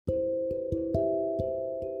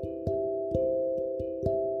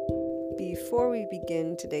Before we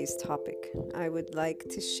begin today's topic, I would like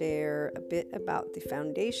to share a bit about the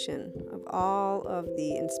foundation of all of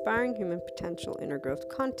the Inspiring Human Potential Inner Growth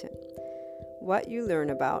content. What you learn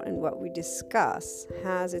about and what we discuss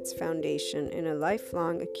has its foundation in a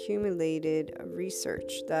lifelong accumulated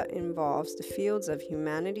research that involves the fields of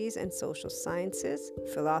humanities and social sciences,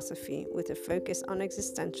 philosophy with a focus on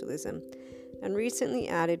existentialism, and recently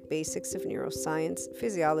added basics of neuroscience,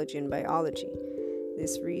 physiology, and biology.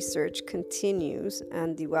 This research continues,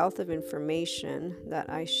 and the wealth of information that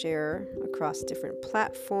I share across different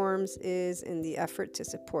platforms is in the effort to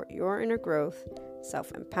support your inner growth,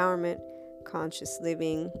 self-empowerment, conscious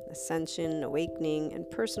living, ascension, awakening, and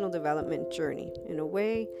personal development journey in a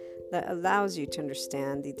way that allows you to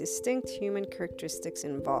understand the distinct human characteristics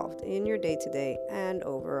involved in your day-to-day and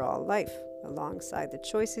overall life, alongside the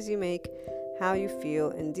choices you make, how you feel,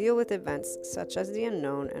 and deal with events such as the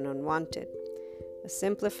unknown and unwanted. A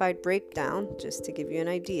simplified breakdown, just to give you an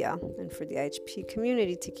idea, and for the IHP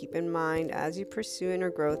community to keep in mind as you pursue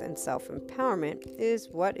inner growth and self-empowerment, is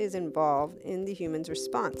what is involved in the human's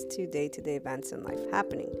response to day-to-day events and life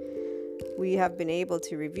happening. We have been able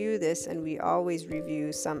to review this, and we always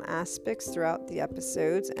review some aspects throughout the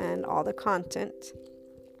episodes and all the content.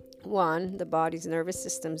 1. The body's nervous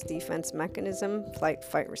system's defense mechanism,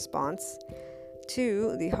 flight-fight response.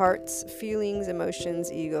 2. The heart's feelings,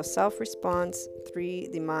 emotions, ego, self-response. 3.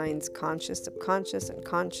 The mind's conscious, subconscious, and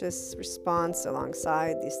conscious response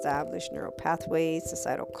alongside the established neural pathways,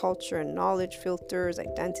 societal culture and knowledge filters,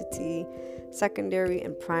 identity, secondary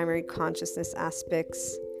and primary consciousness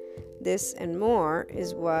aspects. This and more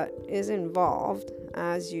is what is involved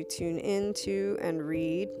as you tune into and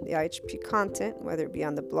read the IHP content, whether it be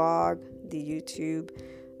on the blog, the YouTube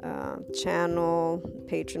channel,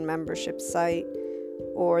 patron membership site,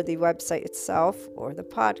 or the website itself, or the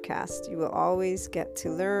podcast. You will always get to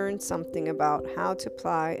learn something about how to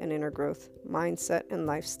apply an inner growth mindset and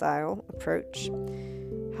lifestyle approach,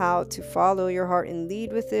 how to follow your heart and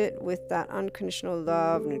lead with it with that unconditional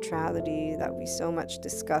love, neutrality that we so much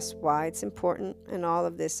discuss, why it's important, and all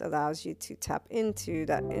of this allows you to tap into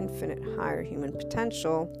that infinite higher human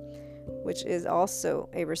potential, which is also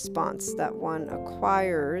a response that one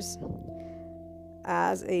acquires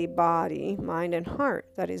as a body, mind, and heart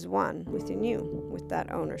that is one within you with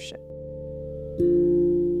that ownership.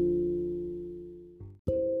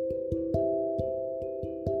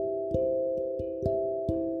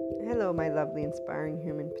 Hello, my lovely Inspiring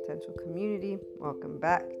Human Potential community. Welcome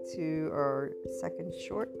back to our second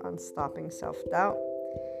short on stopping self-doubt.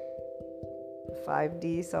 The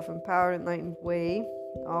 5D self-empowered enlightened way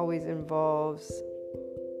always involves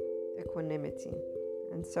equanimity.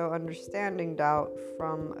 And so understanding doubt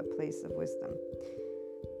from a place of wisdom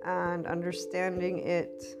and understanding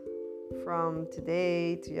it from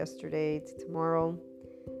today to yesterday to tomorrow.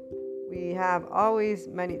 We have always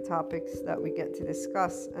many topics that we get to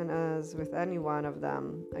discuss, and as with any one of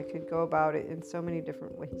them, I could go about it in so many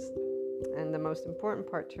different ways. And the most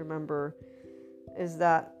important part to remember is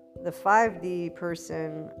that the 5D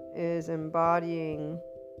person is embodying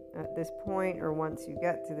at this point, or once you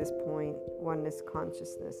get to this point, oneness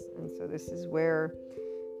consciousness. And so this is where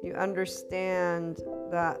you understand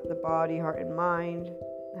that the body, heart, and mind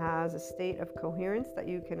has a state of coherence that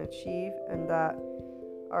you can achieve, and that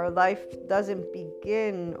our life doesn't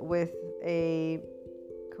begin with a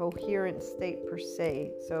coherent state per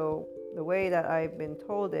se. So the way that I've been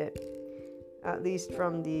told it, at least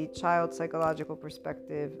from the child psychological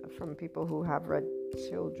perspective, from people who have read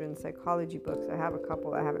children's psychology books. I have a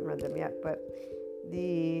couple, I haven't read them yet, but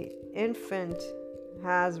the infant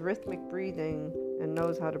has rhythmic breathing and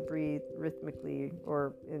knows how to breathe rhythmically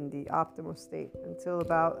or in the optimal state until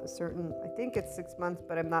about a certain, I think it's 6 months,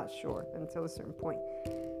 but I'm not sure, until a certain point.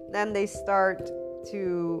 Then they start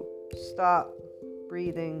to stop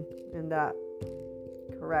breathing in that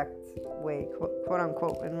correct way, quote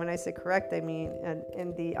unquote. And when I say correct, I mean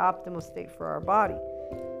in the optimal state for our body.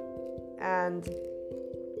 And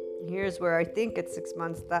here's where I think it's 6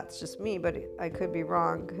 months. That's just me, but I could be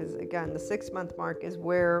wrong, because again, the 6 month mark is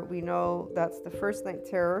where we know that's the first night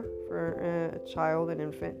terror for a child, an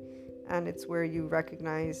infant, and it's where you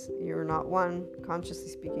recognize you're not one. Consciously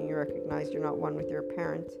speaking, you recognize you're not one with your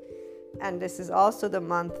parent. And this is also the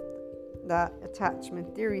month that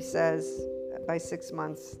attachment theory says by 6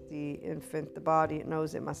 months, the infant, the body, it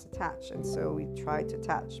knows it must attach, and so we try to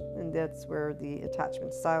attach, and that's where the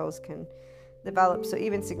attachment styles can develop. So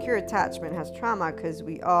even secure attachment has trauma, because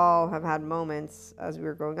we all have had moments as we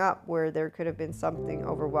were growing up where there could have been something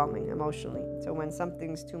overwhelming emotionally. So when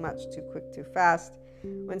something's too much, too quick, too fast,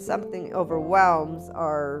 when something overwhelms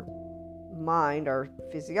our mind, our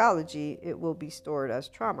physiology, it will be stored as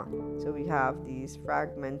trauma. So we have these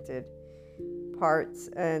fragmented parts,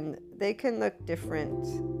 and they can look different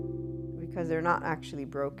because they're not actually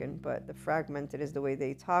broken, but the fragmented is the way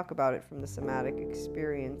they talk about it from the somatic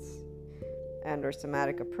experience and or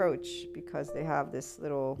somatic approach, because they have this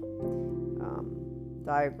little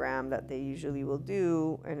diagram that they usually will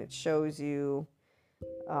do, and it shows you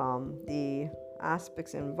the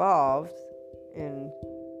aspects involved in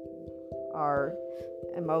our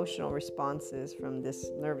emotional responses from this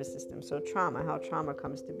nervous system. So trauma, how trauma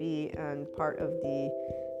comes to be, and part of the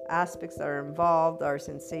aspects that are involved are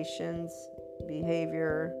sensations,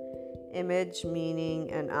 behavior, image,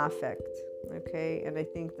 meaning, and affect. Okay, and I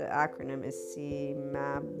think the acronym is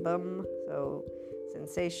CMABM. So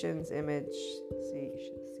sensations, image,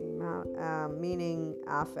 meaning,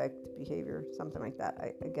 affect, behavior, something like that.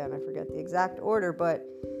 I forget the exact order, but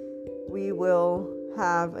we will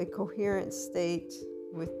have a coherent state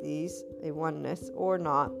with these, a oneness or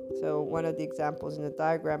not. So one of the examples in the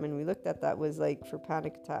diagram, and we looked at that, was like for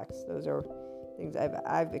panic attacks. Those are things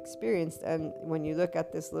I've experienced. And when you look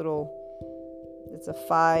at this little, it's a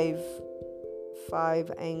five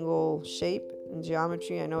angle shape in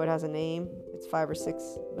geometry. I know it has a name. It's 5 or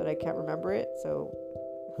 6, but I can't remember it. So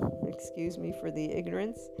excuse me for the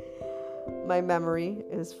ignorance. My memory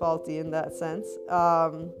is faulty in that sense.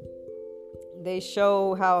 They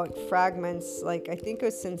show how it fragments, like I think it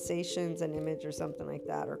was sensations and image or something like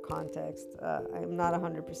that, or context. I'm not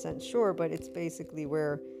 100% sure, but it's basically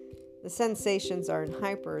where the sensations are in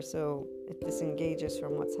hyper, so it disengages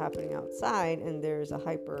from what's happening outside, and there's a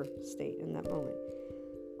hyper state in that moment.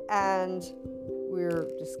 And we're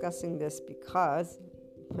discussing this because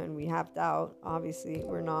when we have doubt, obviously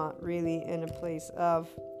we're not really in a place of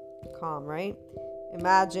calm, right?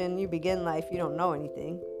 Imagine you begin life, you don't know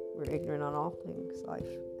anything. We're ignorant on all things life,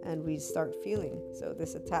 and we start feeling. So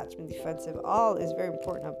this attachment, defensive, all is very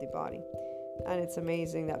important of the body. And it's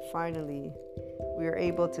amazing that finally we are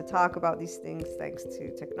able to talk about these things thanks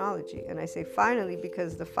to technology. And I say finally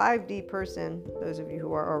because the 5D person, those of you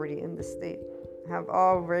who are already in the state, have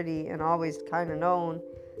already and always kind of known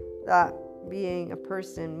that being a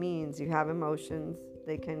person means you have emotions.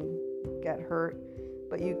 They can get hurt,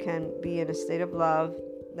 but you can be in a state of love,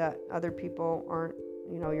 that other people aren't,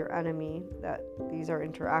 your enemy, that these are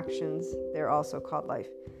interactions. They're also called life.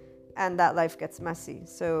 And that life gets messy.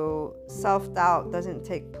 So self-doubt doesn't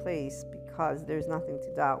take place because there's nothing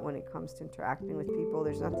to doubt when it comes to interacting with people.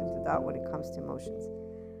 There's nothing to doubt when it comes to emotions.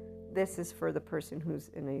 This is for the person who's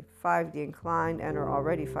in a 5D inclined and are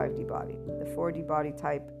already 5D body. The 4D body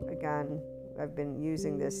type, again, I've been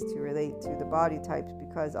using this to relate to the body types,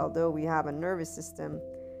 because although we have a nervous system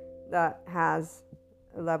that has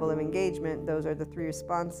a level of engagement, those are the 3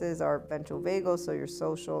 responses, are ventral vagal, so you're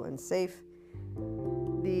social and safe.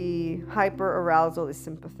 The hyper arousal is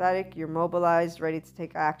sympathetic, you're mobilized, ready to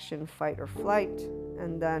take action, fight or flight.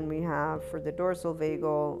 And then we have for the dorsal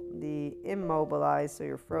vagal, the immobilized, so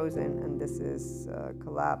you're frozen, and this is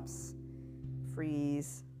collapse,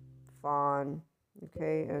 freeze, fawn,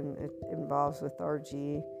 okay, and it involves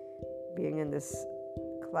lethargy, being in this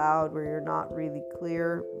cloud where you're not really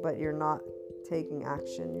clear, but you're not taking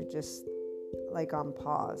action, you're just like on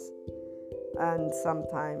pause. And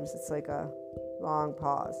sometimes it's like a long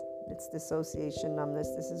pause. It's dissociation, numbness.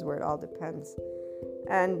 This is where it all depends.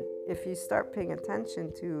 And if you start paying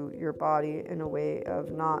attention to your body in a way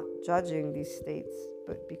of not judging these states,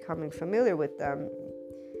 but becoming familiar with them,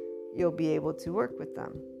 you'll be able to work with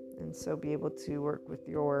them. And so be able to work with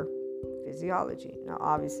your physiology. Now,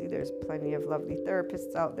 obviously, there's plenty of lovely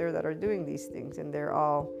therapists out there that are doing these things, and they're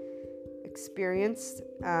all experienced.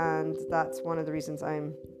 And that's one of the reasons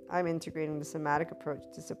I'm integrating the somatic approach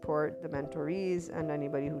to support the mentorees and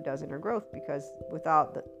anybody who does inner growth, because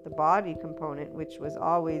without the body component, which was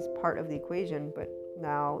always part of the equation, but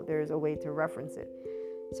now there's a way to reference it.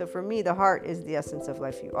 So for me, the heart is the essence of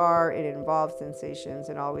life you are. It involves sensations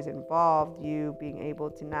and always involved you being able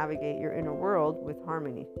to navigate your inner world with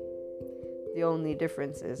harmony. The only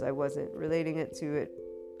difference is I wasn't relating it to it,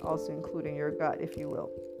 also including your gut, if you will.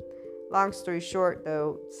 Long story short,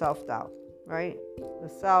 though, self-doubt, right? The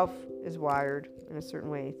self is wired in a certain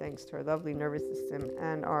way thanks to our lovely nervous system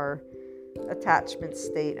and our attachment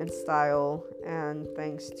state and style, and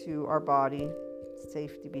thanks to our body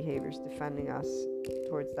safety behaviors defending us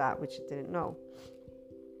towards that which it didn't know.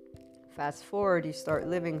 Fast forward, you start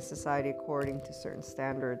living society according to certain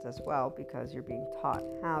standards as well, because you're being taught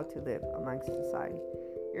how to live amongst society.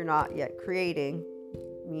 You're not yet creating,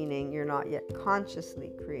 meaning you're not yet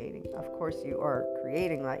consciously creating. Of course you are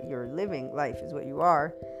creating, like you're living life is what you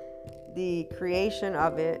are. The creation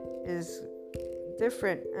of it is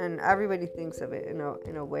different, and everybody thinks of it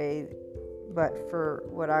in a way. But for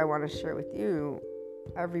what I want to share with you,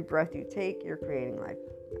 every breath you take, you're creating life.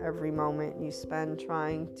 Every moment you spend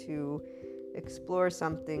trying to explore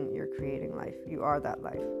something, you're creating life. You are that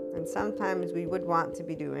life. And sometimes we would want to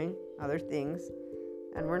be doing other things,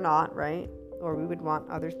 and we're not, right? Or we would want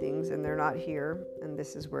other things, and they're not here. And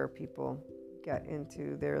this is where people get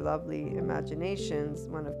into their lovely imaginations.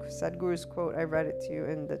 One of Sadhguru's quote, I read it to you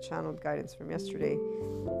in the channeled guidance from yesterday,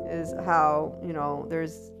 is how,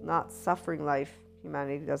 there's not suffering life.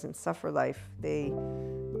 Humanity doesn't suffer life. They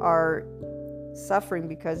are suffering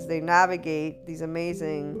because they navigate these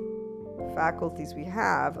amazing faculties we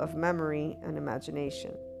have of memory and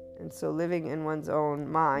imagination. And so living in one's own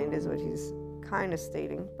mind is what he's kind of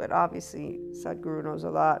stating. But obviously, Sadhguru knows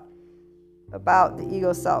a lot about the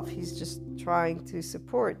ego self. He's just trying to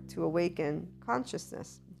support, to awaken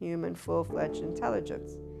consciousness, human full-fledged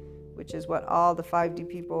intelligence, which is what all the 5D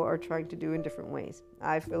people are trying to do in different ways.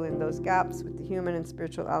 I fill in those gaps with the human and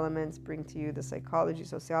spiritual elements, bring to you the psychology,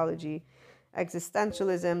 sociology,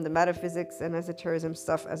 existentialism, the metaphysics and esotericism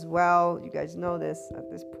stuff as well. You guys know this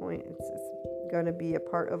at this point. It's going to be a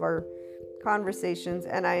part of our conversations,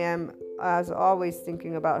 and I am, as always,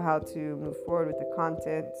 thinking about how to move forward with the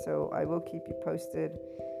content, so I will keep you posted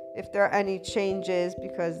if there are any changes,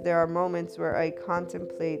 because there are moments where I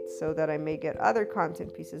contemplate so that I may get other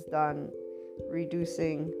content pieces done,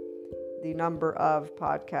 reducing the number of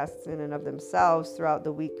podcasts in and of themselves throughout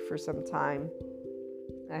the week for some time.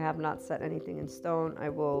 I have not set anything in stone. I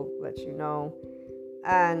will let you know.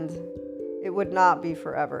 And it would not be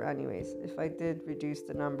forever anyways. If I did reduce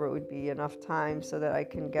the number, it would be enough time so that I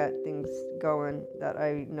can get things going that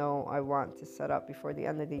I know I want to set up before the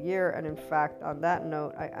end of the year. And in fact, on that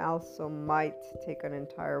note, I also might take an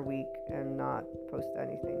entire week and not post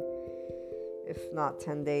anything. If not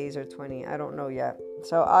 10 days or 20, I don't know yet.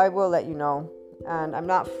 So I will let you know. And I'm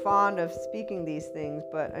not fond of speaking these things,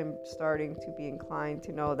 but I'm starting to be inclined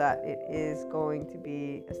to know that it is going to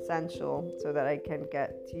be essential so that I can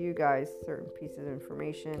get to you guys certain pieces of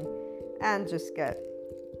information and just get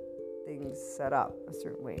things set up a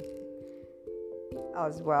certain way,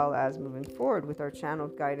 as well as moving forward with our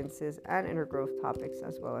channeled guidances and inner growth topics,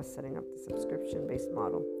 as well as setting up the subscription-based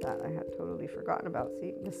model that I had totally forgotten about.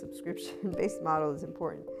 See, the subscription-based model is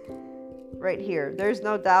important. Right here, there's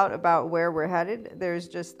no doubt about where we're headed. There's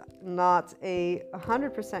just not a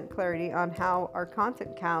 100% clarity on how our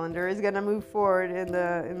content calendar is going to move forward in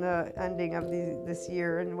the ending of this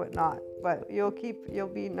year and whatnot. But you'll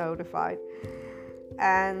be notified.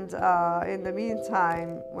 And in the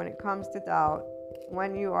meantime, when it comes to doubt,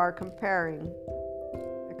 when you are comparing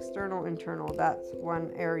external, internal, that's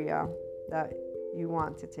one area that you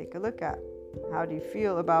want to take a look at. How do you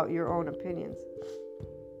feel about your own opinions?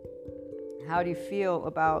 How do you feel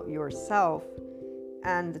about yourself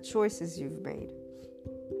and the choices you've made?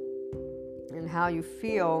 And how you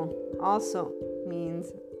feel also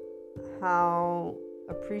means how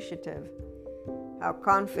appreciative, how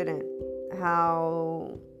confident,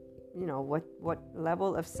 how, what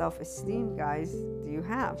level of self-esteem, guys, do you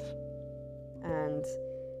have? And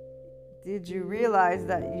did you realize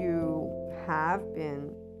that you have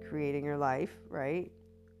been creating your life, right?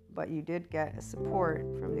 But you did get support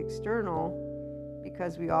from the external,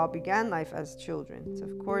 because we all began life as children. So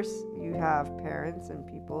of course you have parents and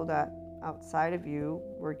people that outside of you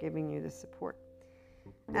were giving you the support.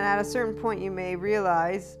 And at a certain point you may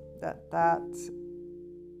realize that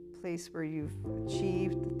place where you've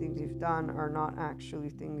achieved, the things you've done, are not actually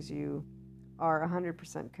things you are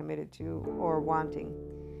 100% committed to or wanting.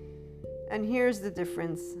 And here's the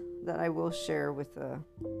difference that I will share with the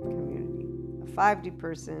community. A 5D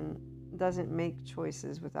person doesn't make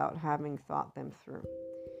choices without having thought them through.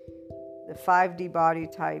 The 5D body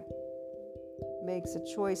type makes a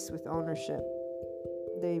choice with ownership.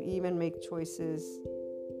 They even make choices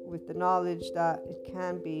with the knowledge that it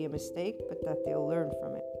can be a mistake, but that they'll learn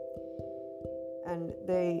from it. And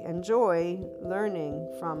they enjoy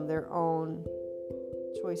learning from their own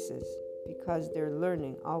choices because they're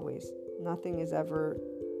learning always. Nothing is ever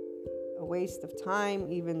a waste of time,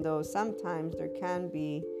 even though sometimes there can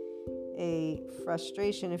be a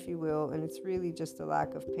frustration, if you will, and it's really just a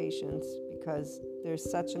lack of patience, because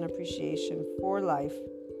there's such an appreciation for life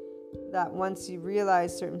that once you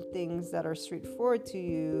realize certain things that are straightforward to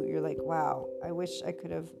you, you're like, wow, I wish I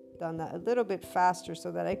could have done that a little bit faster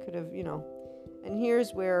so that I could have, And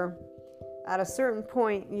here's where at a certain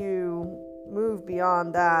point you move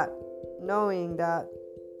beyond that, knowing that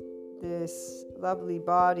this lovely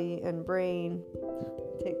body and brain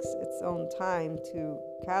takes its own time to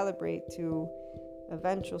calibrate to a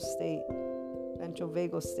ventral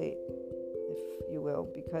vagal state, if you will,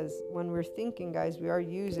 because when we're thinking, guys, we are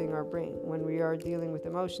using our brain. When we are dealing with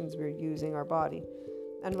emotions, we're using our body.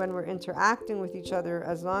 And when we're interacting with each other,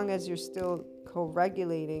 as long as you're still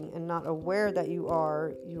co-regulating and not aware that you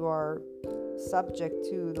are subject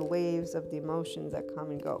to the waves of the emotions that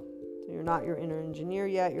come and go. So you're not your inner engineer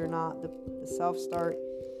yet. You're not the self-start.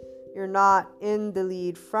 You're not in the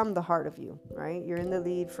lead from the heart of you, right? You're in the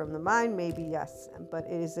lead from the mind, maybe, yes. But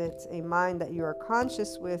is it a mind that you are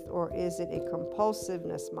conscious with, or is it a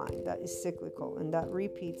compulsiveness mind that is cyclical and that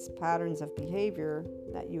repeats patterns of behavior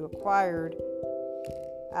that you acquired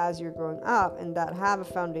as you're growing up and that have a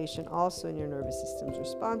foundation also in your nervous system's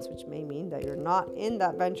response, which may mean that you're not in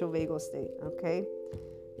that ventral vagal state, okay?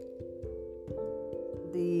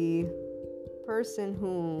 The person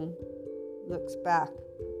who looks back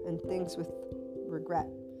and thinks with regret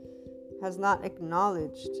has not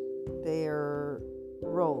acknowledged their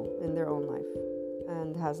role in their own life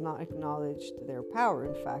and has not acknowledged their power.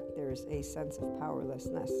 In fact, there's a sense of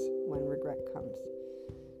powerlessness when regret comes.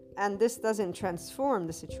 And this doesn't transform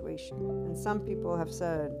the situation. And some people have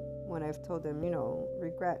said, when I've told them,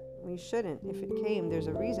 regret, we shouldn't. If it came, there's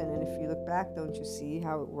a reason. And if you look back, don't you see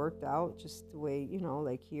how it worked out? Just the way,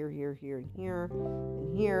 like here, and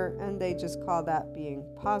here. And they just call that being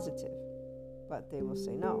positive. But they will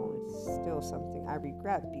say, no, it's still something I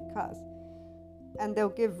regret because. And they'll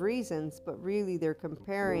give reasons, but really they're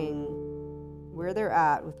comparing where they're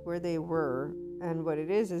at with where they were. And what it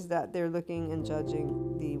is that they're looking and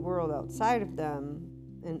judging the world outside of them,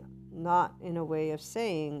 and not in a way of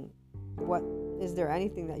saying, what is there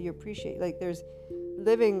anything that you appreciate? Like, there's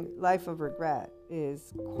living life of regret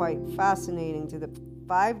is quite fascinating to the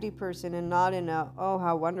 5D person, and not in a, oh,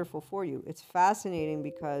 how wonderful for you. It's fascinating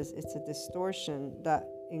because it's a distortion that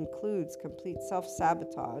includes complete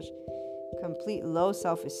self-sabotage, complete low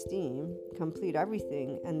self-esteem, complete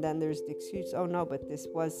everything. And then there's the excuse, oh no, but this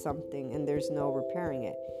was something and there's no repairing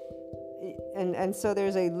it. And so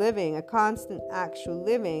there's a constant actual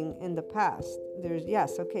living in the past.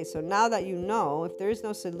 So now that you know, if there's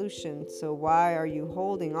no solution, so why are you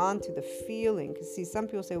holding on to the feeling? Because see, some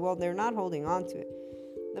people say, well, they're not holding on to it.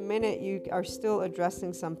 The minute you are still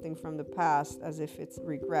addressing something from the past as if it's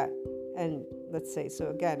regret, and let's say, so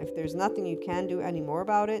again, if there's nothing you can do anymore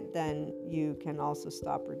about it, then you can also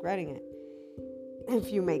stop regretting it.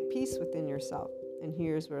 If you make peace within yourself, and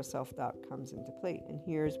here's where self-doubt comes into play, and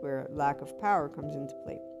here's where lack of power comes into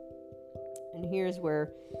play, and here's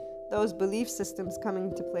where those belief systems come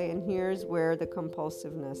into play, and here's where the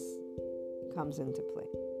compulsiveness comes into play,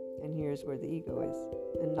 and here's where the ego is,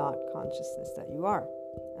 and not consciousness that you are.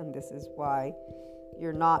 And this is why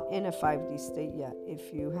you're not in a 5D state yet.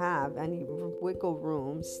 If you have any wiggle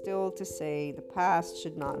room still to say the past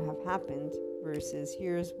should not have happened versus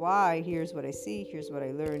here's why, here's what I see, here's what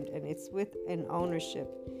I learned, and it's with an ownership.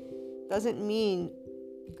 Doesn't mean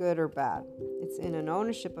good or bad. It's in an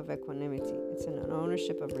ownership of equanimity. It's in an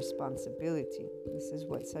ownership of responsibility. This is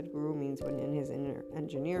what Sadhguru means when in his inner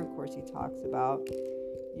engineer course he talks about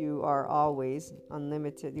you are always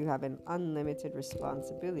unlimited. You have an unlimited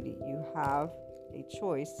responsibility. You have a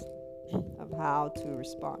choice of how to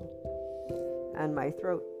respond. And my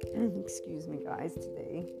throat, excuse me guys,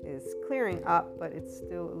 today is clearing up, but it's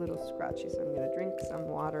still a little scratchy. So I'm going to drink some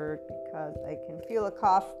water because I can feel a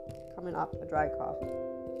cough coming up, a dry cough.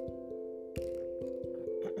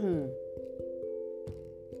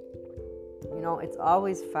 It's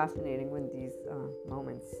always fascinating when these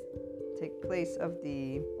moments take place of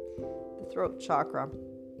the throat chakra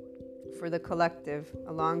for the collective,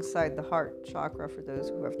 alongside the heart chakra. For those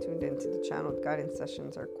who have tuned into the channeled guidance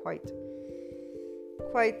sessions, are quite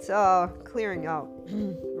clearing out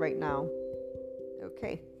right now.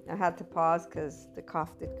 Okay, I had to pause because the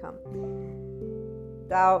cough did come.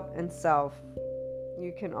 Doubt and self.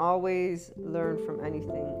 You can always learn from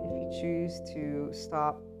anything if you choose to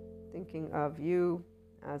stop thinking of you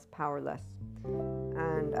as powerless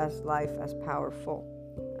and as life as powerful.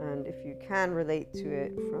 And if you can relate to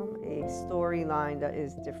it from a storyline that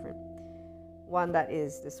is different, one that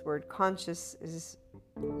is, this word conscious is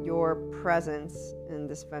your presence in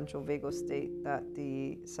this ventral vagal state that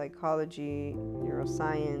the psychology,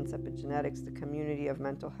 neuroscience, epigenetics, the community of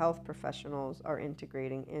mental health professionals are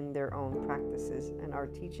integrating in their own practices and are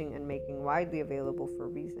teaching and making widely available for a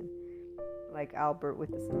reason. Like Albert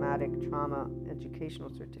with the somatic trauma educational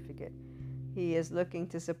certificate. He is looking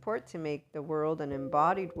to support to make the world an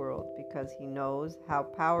embodied world because he knows how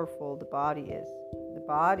powerful the body is. The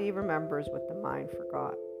body remembers what the mind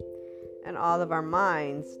forgot. And all of our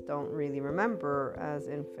minds don't really remember as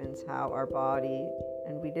infants how our body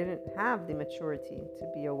and we didn't have the maturity to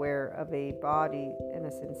be aware of a body and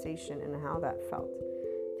a sensation and how that felt.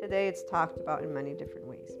 Today it's talked about in many different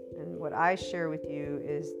ways. And what I share with you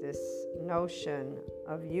is this notion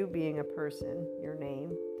of you being a person, your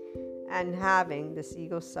name, and having this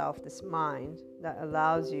ego self, this mind that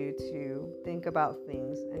allows you to think about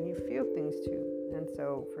things and you feel things too. And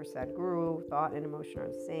so for Sadhguru, thought and emotion are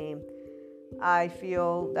the same. I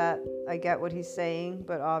feel that I get what he's saying,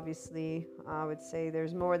 but obviously I would say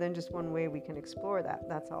there's more than just one way we can explore that.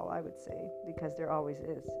 That's all I would say, because there always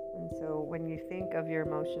is. And so when you think of your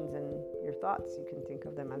emotions and your thoughts, you can think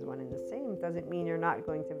of them as one and the same. Doesn't mean you're not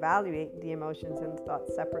going to evaluate the emotions and the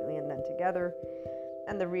thoughts separately and then together.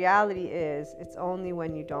 And the reality is, it's only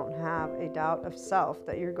when you don't have a doubt of self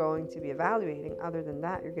that you're going to be evaluating. Other than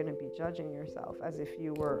that, you're going to be judging yourself as if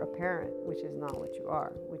you were a parent, which is not what you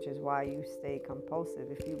are, which is why you stay compulsive,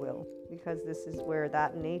 if you will, because this is where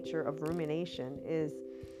that nature of rumination is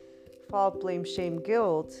fault, blame, shame,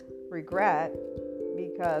 guilt, regret,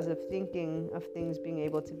 because of thinking of things being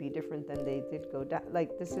able to be different than they did go down.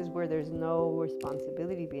 Like, this is where there's no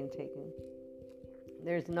responsibility being taken.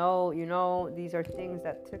 There's no, these are things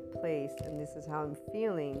that took place, and this is how I'm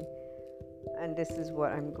feeling, and this is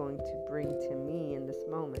what I'm going to bring to me in this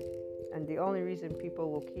moment. And the only reason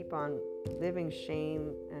people will keep on living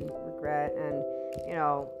shame and regret, and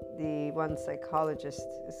the one psychologist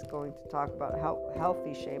is going to talk about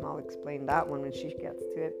healthy shame. I'll explain that one when she gets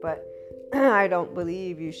to it. But I don't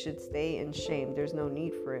believe you should stay in shame. There's no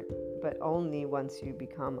need for it, but only once you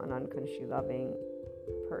become an unconsciously loving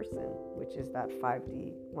person, which is that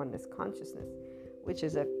 5D oneness consciousness, which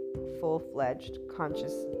is a full-fledged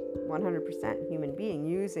conscious 100% human being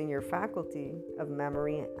using your faculty of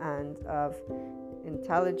memory and of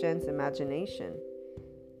intelligence, imagination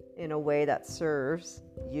in a way that serves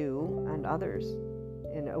you and others,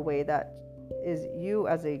 in a way that is you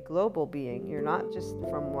as a global being. You're not just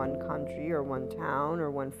from one country or one town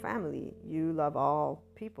or one family. You love all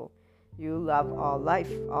people. You love all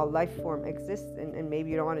life. All life form exists, and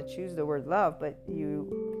maybe you don't want to choose the word love, but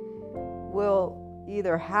you will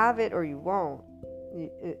either have it or you won't.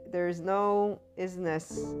 There's no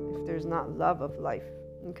isness if there's not love of life,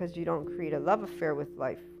 because you don't create a love affair with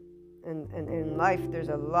life. And in life, there's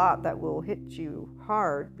a lot that will hit you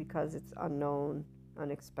hard because it's unknown,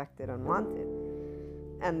 unexpected, unwanted.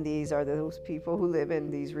 And these are those people who live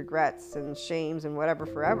in these regrets and shames and whatever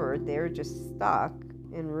forever. They're just stuck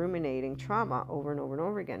in ruminating trauma over and over and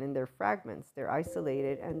over again in their fragments. They're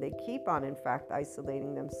isolated, and they keep on, in fact,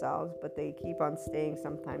 isolating themselves, but they keep on staying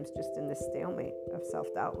sometimes just in this stalemate of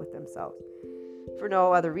self-doubt with themselves for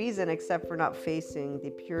no other reason except for not facing the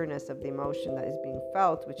pureness of the emotion that is being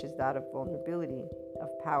felt, which is that of vulnerability, of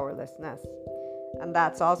powerlessness. And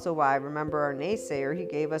that's also why, remember our naysayer, he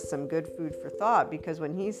gave us some good food for thought, because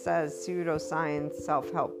when he says pseudoscience,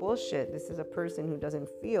 self-help bullshit, this is a person who doesn't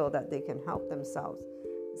feel that they can help themselves.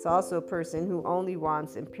 It's also a person who only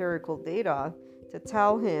wants empirical data to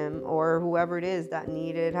tell him or whoever it is that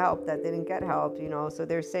needed help, that didn't get help, So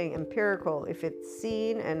they're saying empirical. If it's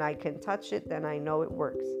seen and I can touch it, then I know it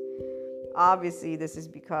works. Obviously, this is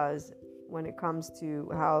because when it comes to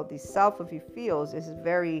how the self of you feels, is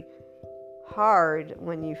very hard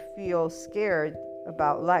when you feel scared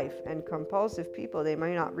about life. And compulsive people, they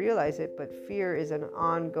might not realize it, but fear is an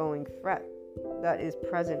ongoing threat that is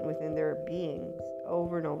present within their beings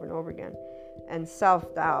over and over and over again. And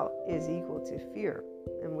self-doubt is equal to fear,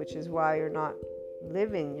 and which is why you're not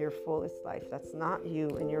living your fullest life. That's not you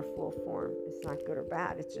in your full form. It's not good or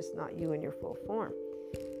bad. It's just not you in your full form.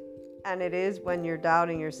 And it is when you're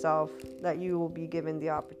doubting yourself that you will be given the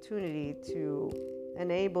opportunity to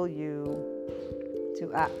enable you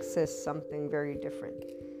to access something very different.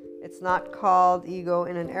 It's not called ego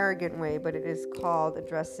in an arrogant way, but it is called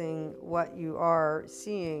addressing what you are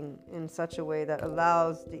seeing in such a way that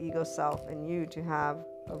allows the ego self and you to have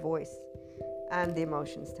a voice, and the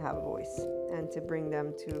emotions to have a voice, and to bring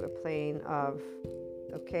them to a plane of,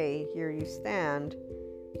 okay, here you stand,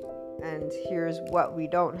 and here's what we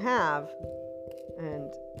don't have,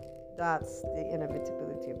 and that's the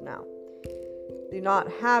inevitability of now. The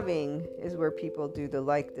not having is where people do the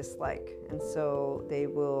like-dislike, and so they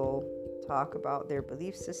will talk about their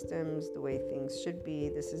belief systems, the way things should be.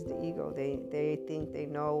 This is the ego. They think they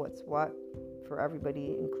know what's what for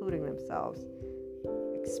everybody, including themselves.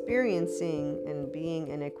 Experiencing and being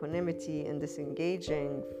in equanimity and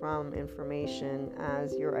disengaging from information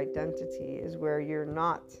as your identity is where you're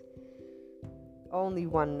not only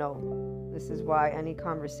one no. This is why any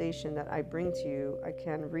conversation that I bring to you, I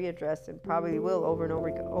can readdress and probably will over and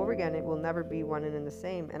over again. It will never be one and the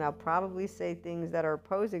same. And I'll probably say things that are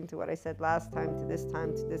opposing to what I said last time, to this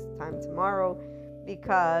time tomorrow,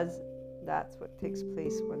 because that's what takes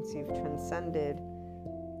place once you've transcended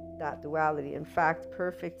that duality. In fact,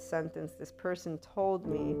 perfect sentence this person told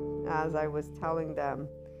me as I was telling them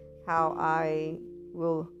how I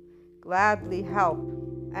will gladly help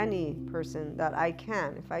any person that I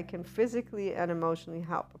can. If I can physically and emotionally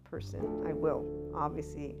help a person, I will.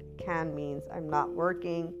 Obviously, can means I'm not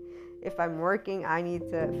working. If I'm working, I need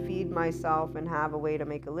to feed myself and have a way to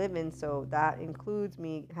make a living. So that includes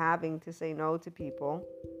me having to say no to people.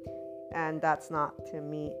 And that's not, to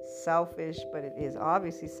me, selfish, but it is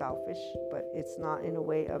obviously selfish, but it's not in a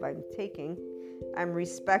way of I'm taking. I'm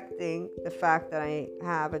respecting the fact that I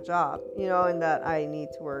have a job, and that I need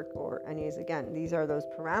to work. Or, anyways, again, these are those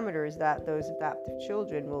parameters that those adaptive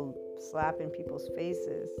children will slap in people's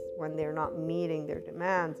faces when they're not meeting their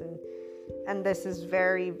demands. And this is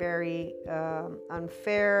very, very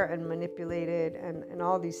unfair and manipulated and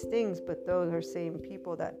all these things. But those are same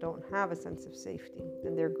people that don't have a sense of safety,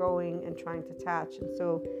 and they're going and trying to attach. And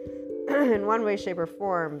so in one way, shape, or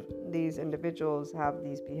form, these individuals have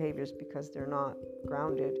these behaviors because they're not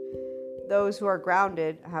grounded. Those who are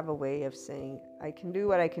grounded have a way of saying, I can do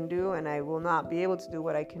what I can do, and I will not be able to do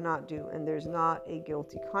what I cannot do. And there's not a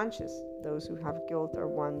guilty conscience. Those who have guilt are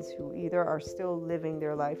ones who either are still living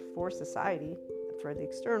their life for society, for the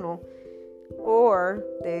external, or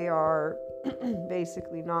they are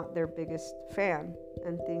basically not their biggest fan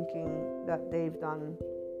and thinking that they've done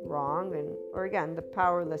wrong. Or again, the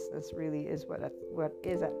powerlessness really is what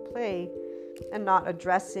is at play, and not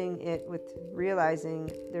addressing it with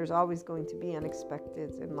realizing there's always going to be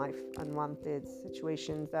unexpected in life, unwanted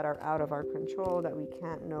situations that are out of our control, that we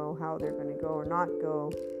can't know how they're going to go or not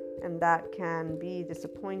go. And that can be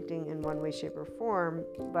disappointing in one way, shape, or form,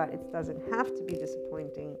 but it doesn't have to be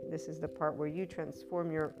disappointing. This is the part where you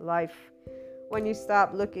transform your life when you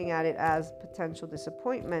stop looking at it as potential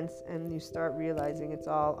disappointments and you start realizing it's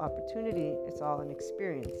all opportunity, it's all an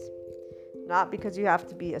experience. Not because you have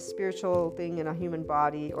to be a spiritual thing in a human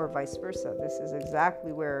body or vice versa. This is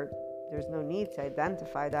exactly where there's no need to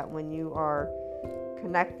identify that when you are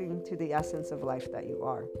connecting to the essence of life that you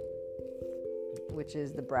are, which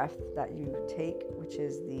is the breath that you take, which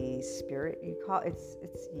is the spirit you call it's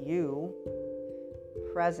you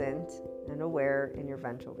present and aware in your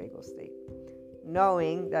ventral vagal state.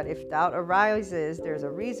 Knowing that if doubt arises, there's a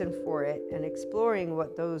reason for it, and exploring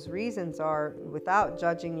what those reasons are without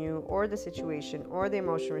judging you or the situation or the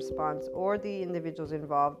emotional response or the individuals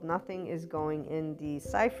involved. Nothing is going in the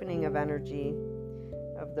siphoning of energy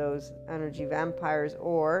of those energy vampires,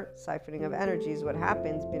 or siphoning of energies, what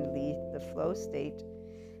happens beneath the flow state.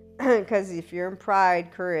 Because if you're in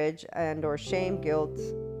pride, courage, and or shame, guilt,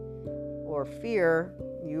 or fear,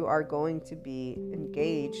 you are going to be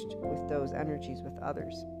engaged with those energies with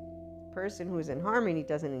others. The person who is in harmony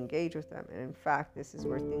doesn't engage with them. And in fact, this is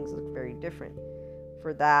where things look very different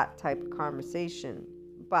for that type of conversation.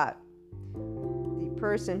 But the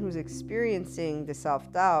person who's experiencing the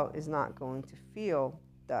self-doubt is not going to feel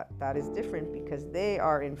that is different, because they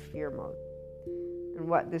are in fear mode. And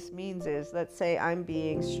what this means is, let's say I'm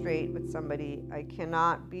being straight with somebody. I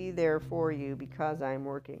cannot be there for you because I'm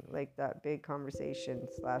working. Like that big conversation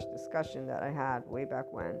 / discussion that I had way back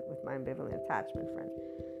when with my ambivalent attachment friend.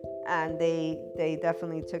 And they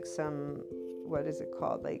definitely took some, what is it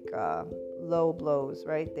called? Like low blows,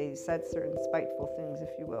 right? They said certain spiteful things,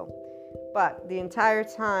 if you will. But the entire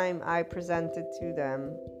time I presented to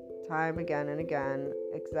them, time again and again,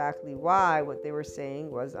 exactly why what they were saying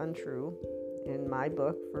was untrue in my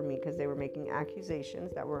book for me, because they were making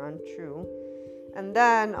accusations that were untrue. And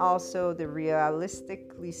then also, the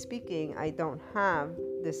realistically speaking, I don't have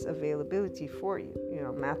this availability for you,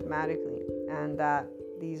 mathematically, and that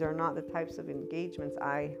these are not the types of engagements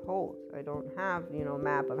I hold. I don't have,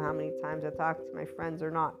 map of how many times I talk to my friends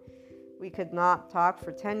or not. We could not talk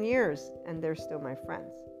for 10 years and they're still my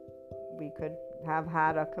friends. We could have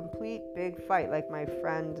had a complete big fight, like my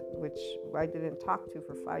friend, which I didn't talk to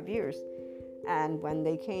for 5 years. And when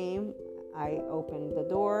they came, I opened the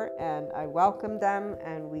door and I welcomed them,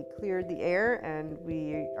 and we cleared the air, and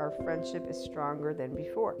our friendship is stronger than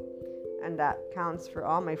before. And that counts for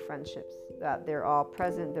all my friendships, that they're all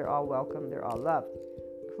present, they're all welcome, they're all loved,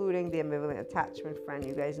 including the ambivalent attachment friend.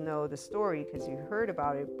 You guys know the story because you heard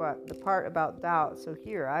about it, but the part about doubt. So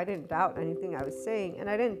here, I didn't doubt anything I was saying, and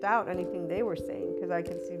I didn't doubt anything they were saying, because because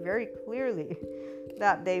I could see very clearly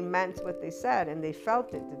that they meant what they said and they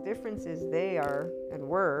felt it. The difference is they are and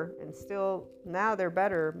were, and still now they're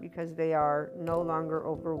better because they are no longer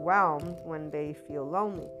overwhelmed when they feel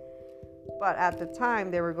lonely. But at the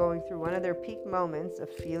time, they were going through one of their peak moments of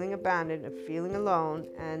feeling abandoned, of feeling alone,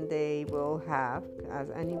 and they will have, as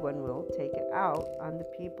anyone will, take it out on the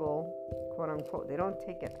people, quote unquote. They don't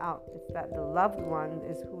take it out. It's that the loved one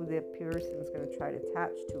is who the person is going to try to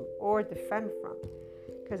attach to or defend from.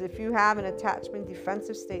 Because if you have an attachment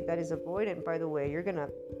defensive state that is avoidant, by the way, you're going to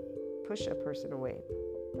push a person away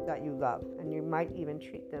that you love, and you might even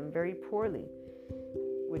treat them very poorly,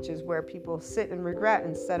 which is where people sit and regret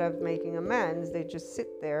instead of making amends. They just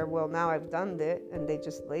sit there, well, now I've done it, and they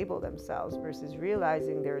just label themselves versus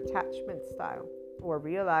realizing their attachment style or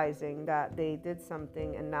realizing that they did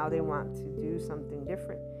something and now they want to do something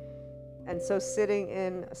different. And so sitting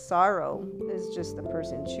in sorrow is just a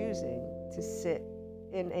person choosing to sit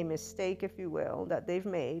in a mistake, if you will, that they've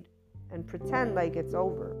made and pretend like it's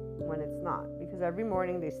over when it's not. Because every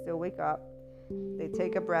morning they still wake up, they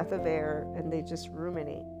take a breath of air, and they just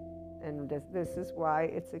ruminate. And this is why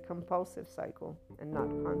it's a compulsive cycle and not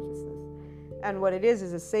consciousness. And what it is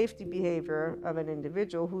a safety behavior of an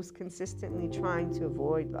individual who's consistently trying to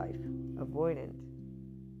avoid life. Avoidant.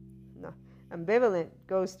 No. Ambivalent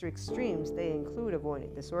goes through extremes. They include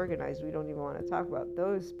avoidant, disorganized. We don't even want to talk about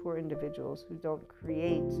those poor individuals who don't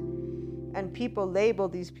create. And people label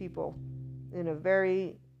these people in a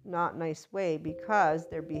very not nice way because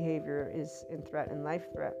their behavior is in threat and life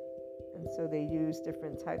threat. And so they use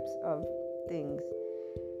different types of things.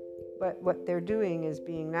 But what they're doing is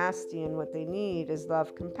being nasty, and what they need is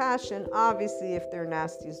love, compassion. Obviously, if they're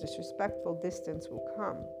nasty, is disrespectful, distance will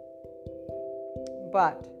come.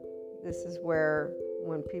 But this is where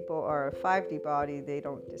when people are a 5D body, they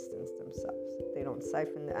don't distance themselves. They don't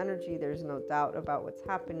siphon the energy. There's no doubt about what's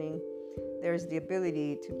happening. There's the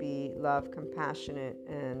ability to be love, compassionate,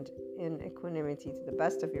 and in equanimity to the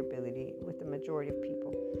best of your ability with the majority of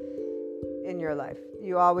people in your life.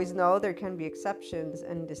 You always know there can be exceptions,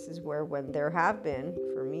 and this is where, when there have been,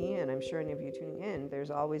 for me, and I'm sure any of you tuning in, there's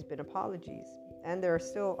always been apologies. And there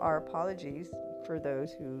still are apologies for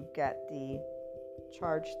those who get the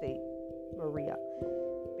charge state, Maria,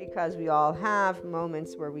 because we all have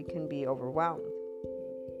moments where we can be overwhelmed.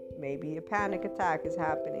 Maybe a panic attack is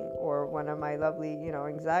happening, or one of my lovely,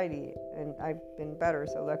 anxiety, and I've been better,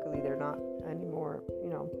 so luckily they're not anymore,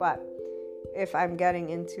 but if I'm getting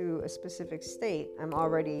into a specific state, I'm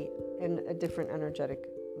already in a different energetic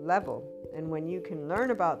level. And when you can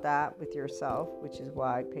learn about that with yourself, which is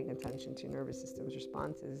why paying attention to your nervous system's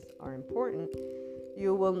responses are important,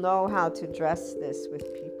 you will know how to address this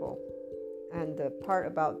with people. And the part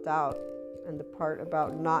about doubt and the part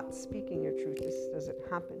about not speaking your truth, this doesn't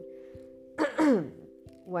happen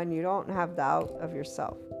when you don't have doubt of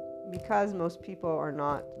yourself. Because most people are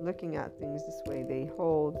not looking at things this way. They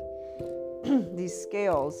hold these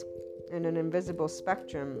scales in an invisible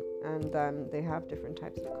spectrum, and then they have different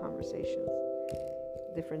types of conversations,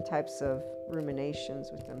 different types of ruminations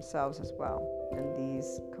with themselves as well. And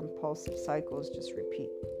these compulsive cycles just repeat.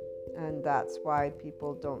 And that's why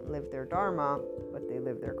people don't live their dharma, but they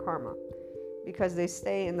live their karma. Because they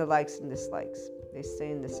stay in the likes and dislikes. They stay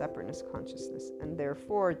in the separateness consciousness. And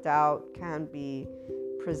therefore, doubt can be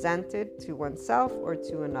presented to oneself or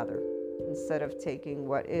to another, instead of taking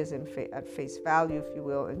what is at face value, if you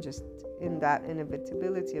will, and just in that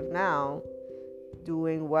inevitability of now,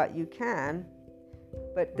 doing what you can.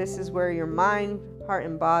 But this is where your mind, heart,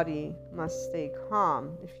 and body must stay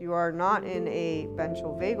calm. If you are not in a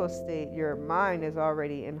ventral vagal state, your mind is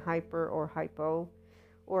already in hyper or hypo,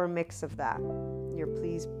 or a mix of that. Your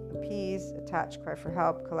please, appease, attach, cry for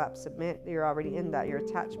help, collapse, submit, you're already in that. Your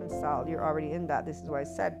attachment style, you're already in that. This is why I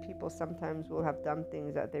said people sometimes will have done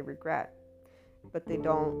things that they regret, but they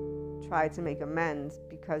don't try to make amends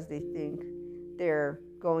because they think they're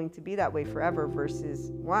going to be that way forever,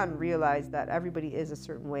 versus one, realize that everybody is a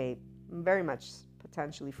certain way very much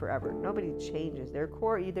potentially forever. Nobody changes their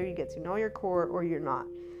core. Either you get to know your core or you're not.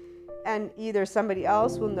 And either somebody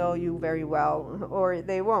else will know you very well or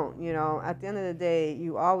they won't. At the end of the day,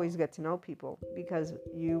 you always get to know people, because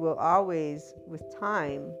you will always, with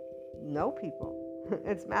time, know people.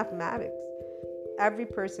 It's mathematics. Every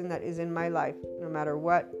person that is in my life, no matter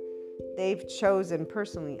what they've chosen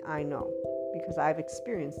personally, I know, because I've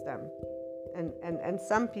experienced them. And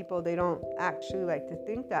some people, they don't actually like to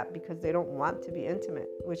think that, because they don't want to be intimate,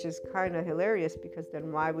 which is kind of hilarious, because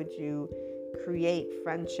then why would you create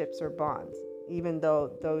friendships or bonds, even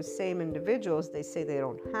though those same individuals, they say they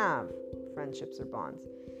don't have friendships or bonds?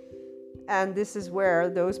 And this is where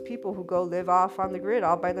those people who go live off on the grid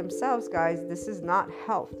all by themselves, guys, this is not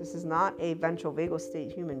health. This is not a ventral vagal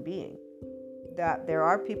state human being. That there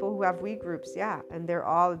are people who have we groups, yeah, and they're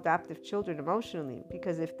all adaptive children emotionally.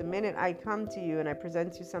 Because if the minute I come to you and I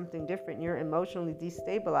present you something different, you're emotionally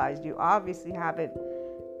destabilized, you obviously haven't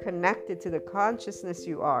connected to the consciousness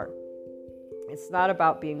you are. It's not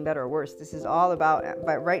about being better or worse. This is all about,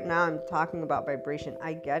 but right now I'm talking about vibration.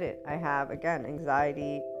 I get it. I have, again,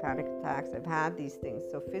 anxiety, panic attacks. I've had these things.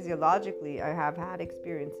 So physiologically, I have had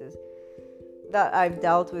experiences that I've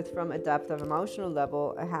dealt with from a depth of emotional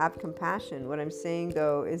level. I have compassion. What I'm saying,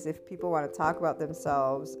 though, is if people want to talk about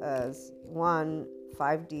themselves as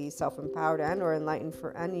 5D, self-empowered and or enlightened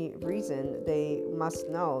for any reason, they must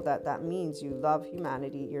know that that means you love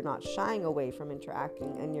humanity. You're not shying away from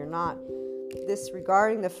interacting, and you're not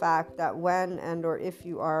disregarding the fact that when and or if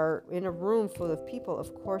you are in a room full of people,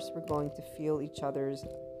 of course we're going to feel each other's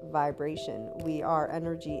vibration. We are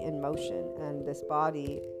energy in motion, and this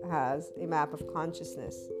body has a map of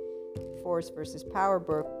consciousness. Force versus Power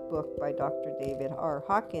book by Dr. David R.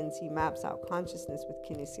 Hawkins, he maps out consciousness with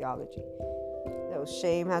kinesiology. So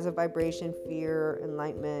shame has a vibration, fear,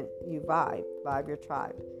 enlightenment, you vibe your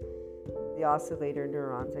tribe. The oscillator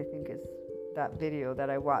neurons, I think, is that video that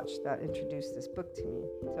I watched that introduced this book to me.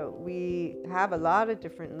 So we have a lot of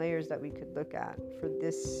different layers that we could look at for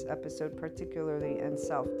this episode, particularly in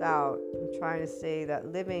self-doubt. I'm trying to say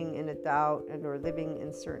that living in a doubt and or living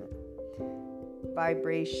in certain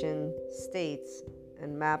vibration states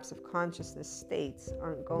and maps of consciousness states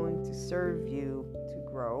aren't going to serve you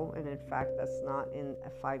to grow, and in fact that's not in a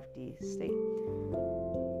 5D state.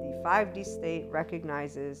 The 5D state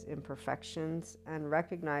recognizes imperfections and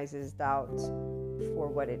recognizes doubt for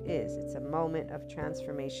what it is. It's a moment of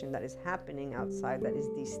transformation that is happening outside that is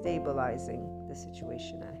destabilizing the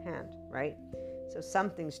situation at hand, right? So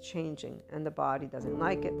something's changing and the body doesn't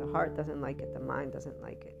like it, the heart doesn't like it, the mind doesn't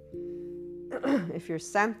like it. If you're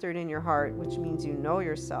centered in your heart, which means you know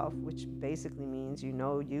yourself, which basically means you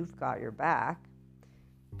know you've got your back,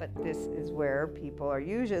 but this is where people are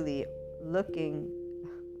usually looking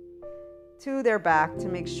to their back to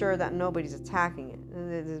make sure that nobody's attacking it.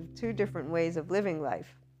 And there's two different ways of living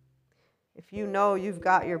life. If you know you've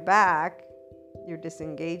got your back, you're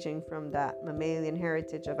disengaging from that mammalian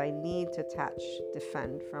heritage of I need to attach,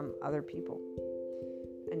 defend from other people.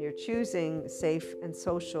 And you're choosing safe and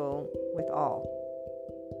social with all.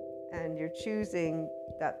 And you're choosing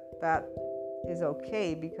that is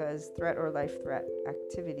okay because threat or life threat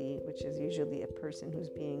activity, which is usually a person who's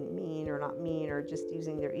being mean or not mean or just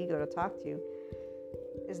using their ego to talk to you,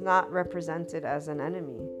 is not represented as an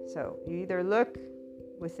enemy. So you either look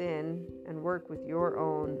within and work with your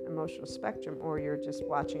own emotional spectrum, or you're just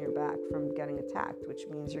watching your back from getting attacked, which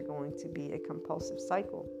means you're going to be a compulsive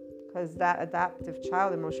cycle. Because that adaptive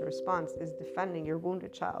child emotional response is defending your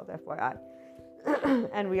wounded child, FYI.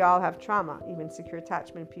 And we all have trauma, even secure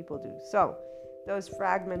attachment people do. So those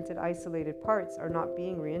fragmented, isolated parts are not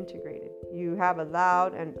being reintegrated. You have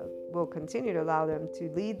allowed and will continue to allow them to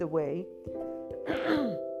lead the way.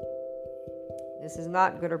 This is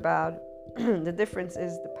not good or bad. The difference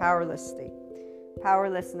is the powerless state.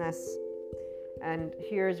 Powerlessness. And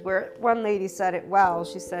here's where one lady said it well.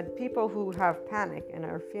 She said, people who have panic and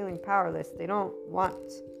are feeling powerless, they don't want,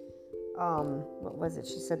 what was it?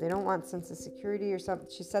 She said they don't want sense of security or something.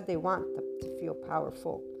 She said they want to feel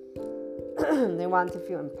powerful. They want to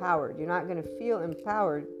feel empowered. You're not going to feel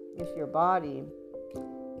empowered if your body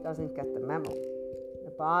doesn't get the memo.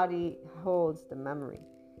 The body holds the memory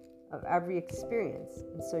of every experience.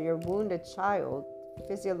 And so your wounded child,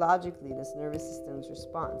 physiologically, this nervous system's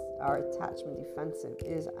response, our attachment defensive,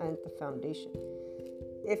 is at the foundation.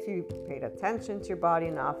 If you paid attention to your body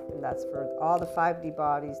enough, and that's for all the 5D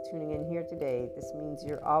bodies tuning in here today, this means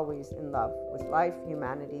you're always in love with life,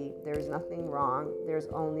 humanity. There's nothing wrong. There's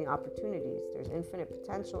only opportunities. There's infinite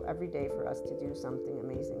potential every day for us to do something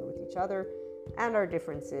amazing with each other and our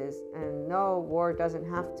differences. And no, war doesn't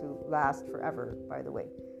have to last forever, by the way.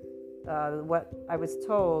 What I was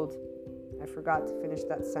told, I forgot to finish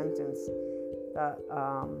that sentence, that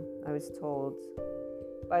I was told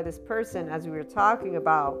by this person as we were talking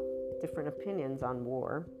about different opinions on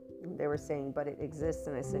war. They were saying, but it exists.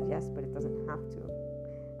 And I said, yes, but it doesn't have to.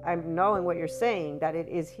 I'm knowing what you're saying, that it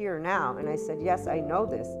is here now. And I said, yes, I know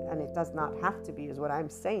this. And it does not have to be, is what I'm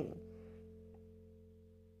saying.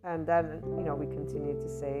 And then, we continued to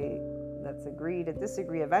say, let's agree to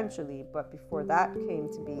disagree eventually. But before that came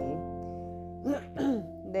to be,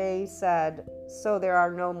 they said, so there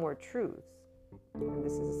are no more truths. And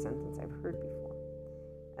this is a sentence I've heard before.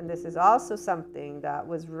 And this is also something that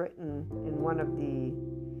was written in one of the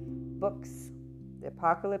books. The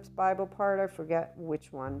Apocalypse Bible part, I forget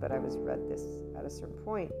which one, but I read this at a certain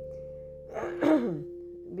point.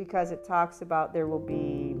 Because it talks about there will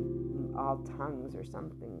be all tongues or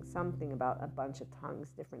something about a bunch of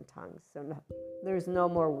tongues, different tongues. So there's no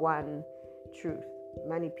more one truth.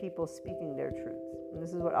 Many people speaking their truths. And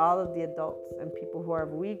this is what all of the adults and people who are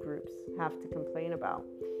of we groups have to complain about,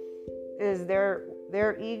 is their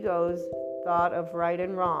egos thought of right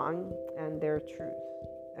and wrong and their truth.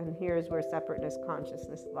 And here's where separateness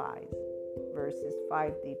consciousness lies versus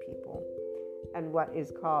 5D people and what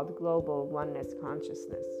is called global oneness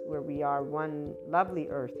consciousness, where we are one lovely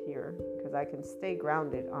earth here, because I can stay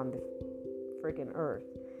grounded on the friggin' earth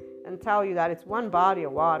and tell you that it's one body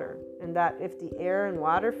of water, and that if the air and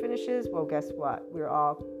water finishes, well, guess what? We're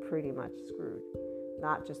all pretty much screwed,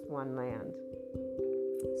 not just one land.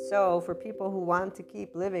 So for people who want to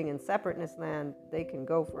keep living in separateness land, they can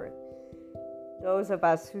go for it. Those of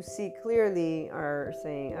us who see clearly are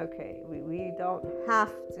saying, okay, we don't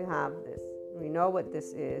have to have this. We know what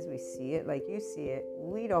this is. We see it like you see it.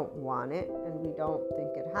 We don't want it, and we don't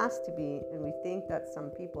think it has to be. And we think that some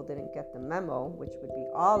people didn't get the memo, which would be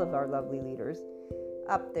all of our lovely leaders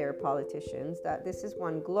up there, politicians, that this is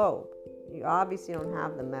one globe. You obviously don't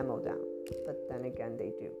have the memo down, but then again,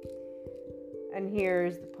 they do. And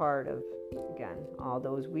here's the part of, again, all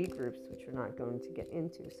those we groups, which we're not going to get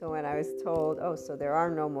into. So when I was told, so there are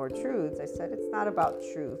no more truths, I said, it's not about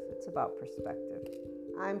truth, it's about perspective.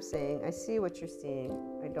 I'm saying, I see what you're seeing.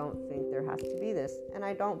 I don't think there has to be this. And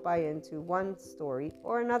I don't buy into one story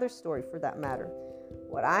or another story for that matter.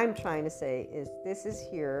 What I'm trying to say is this is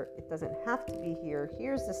here. It doesn't have to be here.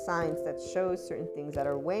 Here's the science that shows certain things that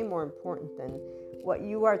are way more important than what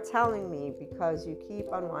you are telling me, because you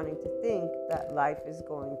keep on wanting to think that life is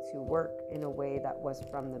going to work in a way that was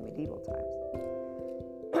from the medieval times.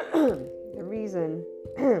 The reason,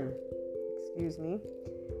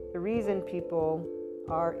 the reason people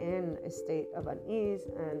are in a state of unease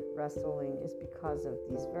and wrestling is because of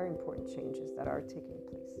these very important changes that are taking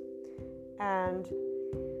place. And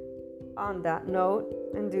on that note,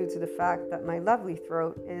 and due to the fact that my lovely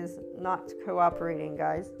throat is not cooperating,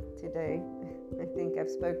 guys, today, I think I've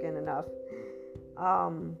spoken enough.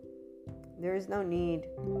 There is no need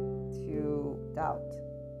to doubt,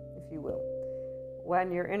 if you will.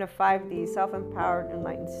 When you're in a 5D, self-empowered,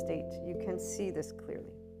 enlightened state, you can see this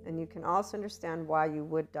clearly. And you can also understand why you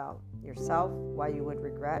would doubt yourself, why you would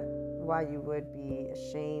regret, why you would be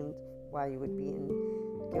ashamed, why you would be in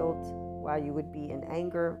guilt, why you would be in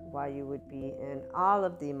anger, why you would be in all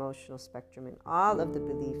of the emotional spectrum and all of the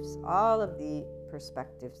beliefs, all of the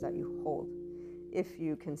perspectives that you hold. If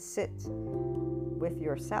you can sit with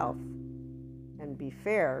yourself and be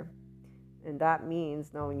fair, and that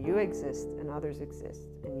means knowing you exist and others exist,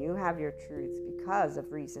 and you have your truths because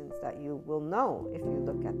of reasons that you will know if you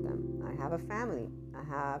look at them. I have a family. I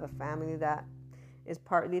have a family that is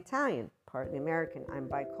partly Italian, partly American. I'm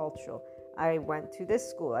bicultural. I went to this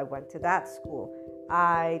school. I went to that school.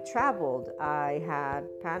 I traveled. I had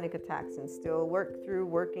panic attacks and still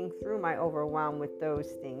working through my overwhelm with those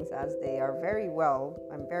things, as they are very well.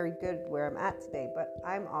 I'm very good where I'm at today, but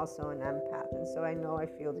I'm also an empath, and so I know I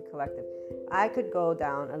feel the collective. I could go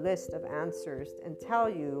down a list of answers and tell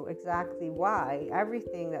you exactly why,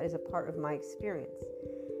 everything that is a part of my experience.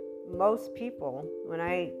 Most people, when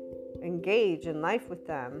I engage in life with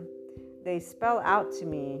them, they spell out to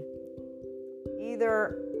me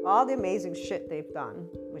either all the amazing shit they've done,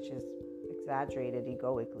 which is exaggerated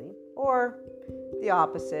egoically, or the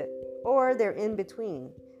opposite, or they're in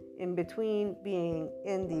between being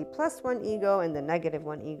in the +1 ego and the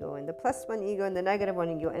 -1 ego, and the +1 ego and the -1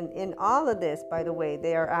 ego. And in all of this, by the way,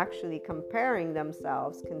 they are actually comparing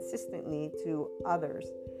themselves consistently to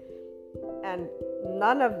others. And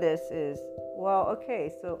none of this is, well,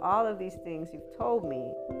 okay, so all of these things you've told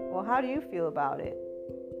me, well, how do you feel about it?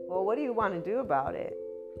 Well, what do you want to do about it?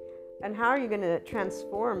 And how are you going to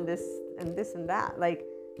transform this and that? Like,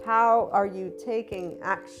 how are you taking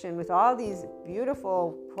action with all these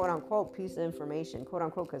beautiful, quote unquote, pieces of information, quote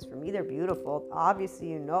unquote, because for me they're beautiful. Obviously,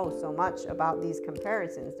 you know so much about these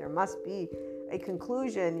comparisons. There must be a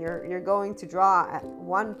conclusion you're going to draw at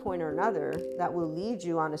one point or another that will lead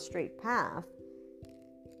you on a straight path.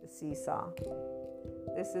 The seesaw.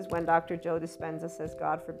 This is when Dr. Joe Dispenza says,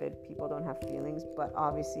 God forbid people don't have feelings, but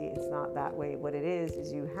obviously it's not that way. What it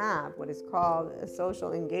is you have what is called a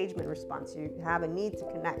social engagement response. You have a need to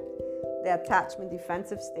connect, the attachment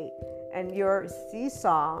defensive state. And your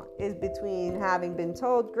seesaw is between having been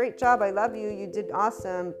told, great job, I love you, you did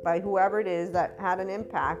awesome, by whoever it is that had an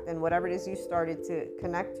impact, and whatever it is you started to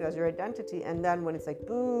connect to as your identity. And then when it's like,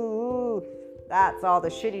 boo, That's all the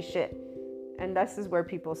shitty shit. And this is where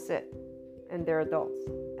people sit, and they're adults.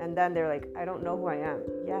 And then they're like, I don't know who I am.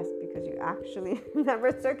 Yes, because you actually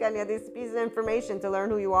never took any of these pieces of information to learn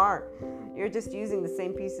who you are. You're just using the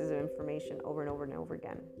same pieces of information over and over and over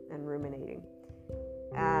again and ruminating.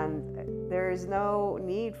 And there is no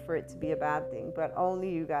need for it to be a bad thing, but only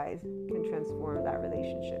you guys can transform that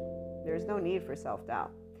relationship. There's no need for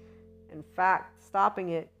self-doubt. In fact, stopping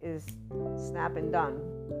it is snap and done.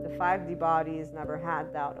 The 5D body has never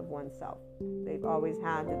had doubt of oneself. They've always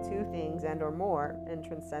had the two things and or more, and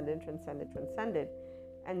transcended,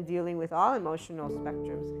 and dealing with all emotional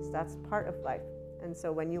spectrums, because that's part of life. And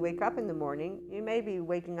so when you wake up in the morning, you may be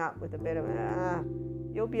waking up with a bit of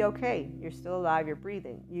you'll be okay. You're still alive, you're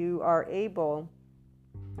breathing. You are able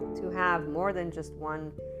to have more than just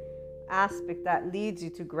one aspect that leads you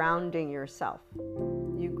to grounding yourself.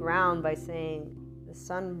 You ground by saying, the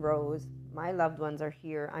sun rose, my loved ones are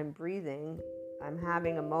here, I'm breathing, I'm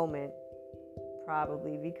having a moment,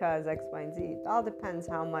 probably because X, Y, and Z. It all depends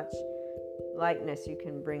how much lightness you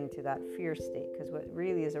can bring to that fear state, because what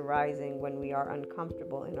really is arising when we are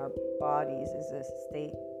uncomfortable in our bodies is a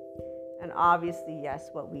state. And obviously, yes,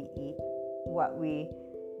 what we eat, what we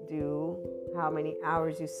do, how many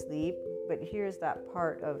hours you sleep, but here's that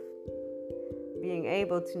part of being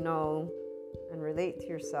able to know and relate to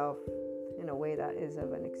yourself in a way that is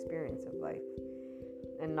of an experience of life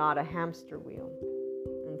and not a hamster wheel.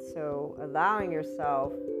 And so allowing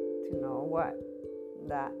yourself to know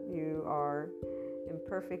that you are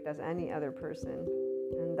imperfect as any other person,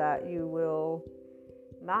 and that you will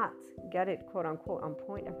not get it quote unquote on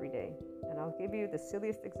point every day. And I'll give you the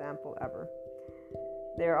silliest example ever.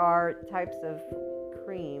 There are types of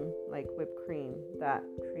cream, like whipped cream, that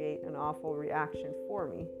create an awful reaction for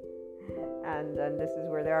me. And then this is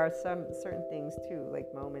where there are some certain things too,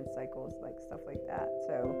 like moment cycles, like stuff like that.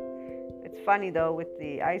 So it's funny though, with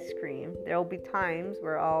the ice cream, there'll be times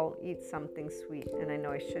where I'll eat something sweet and I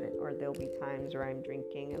know I shouldn't, or there'll be times where I'm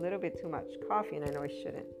drinking a little bit too much coffee and I know I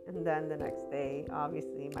shouldn't. And then the next day,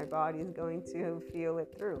 obviously, my body is going to feel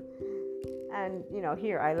it through. And,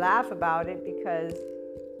 here I laugh about it because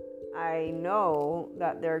I know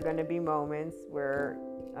that there are going to be moments where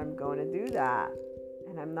I'm going to do that.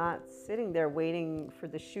 And I'm not sitting there waiting for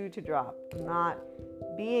the shoe to drop. I'm not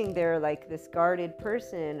being there like this guarded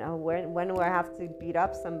person. When do I have to beat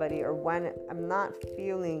up somebody? Or when I'm not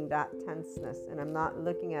feeling that tenseness. And I'm not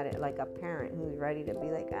looking at it like a parent who's ready to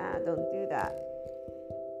be like, don't do that.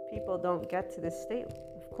 People don't get to this state.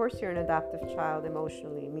 Of course you're an adaptive child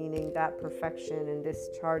emotionally, meaning that perfection and this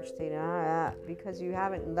charged state, because you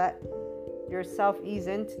haven't let yourself ease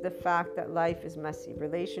into the fact that life is messy,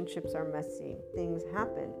 relationships are messy, things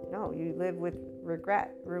happen. No, you live with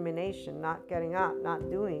regret, rumination, not getting up, not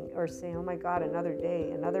doing, or saying, oh my God, another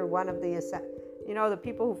day, another one of the the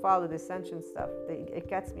people who follow the ascension stuff, it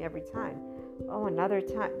gets me every time. Oh, another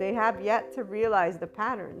time. They have yet to realize the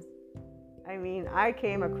patterns. I mean, I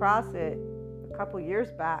came across it a couple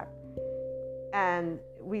years back, and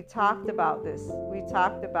we talked about this. We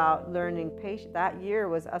talked about learning patience. That year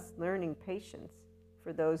was us learning patience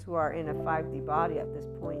for those who are in a 5D body at this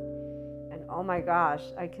point. And oh my gosh,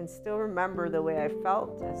 I can still remember the way I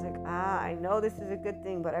felt. I was like, I know this is a good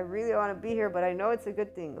thing, but I really want to be here, but I know it's a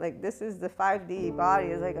good thing. Like, this is the 5D body.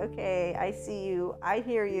 It's like, okay, I see you, I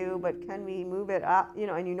hear you, but can we move it up?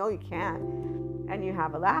 And you can. And you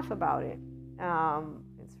have a laugh about it.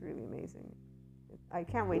 It's really amazing. I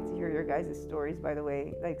can't wait to hear your guys' stories, by the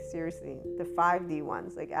way. Like, seriously, the 5D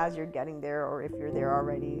ones, like as you're getting there or if you're there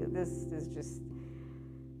already. This is just,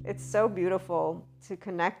 it's so beautiful to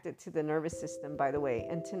connect it to the nervous system, by the way,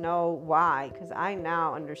 and to know why. Because I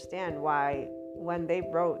now understand why when they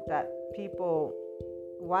wrote that people,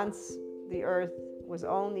 once the earth was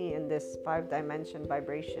only in this 5-dimension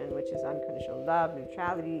vibration, which is unconditional love,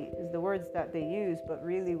 neutrality is the words that they use, but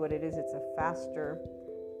really what it is, it's a faster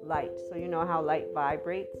light. So you know how light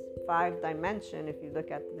vibrates? 5-dimension, if you look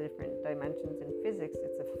at the different dimensions in physics,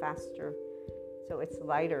 it's a faster, so it's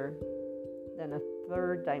lighter than a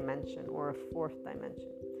 3rd dimension or a 4th dimension.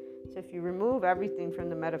 So if you remove everything from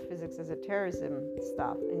the metaphysics esotericism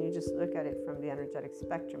stuff and you just look at it from the energetic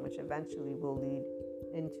spectrum, which eventually will lead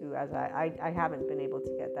into, as I haven't been able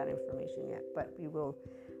to get that information yet, but we will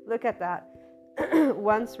look at that.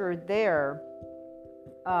 Once we're there,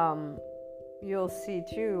 you'll see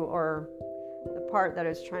too, or the part that I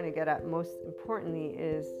was trying to get at most importantly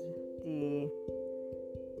is the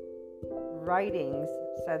writings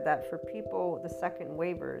said that for people, the second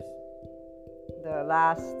waivers, the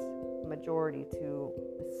last majority to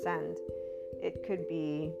ascend, it could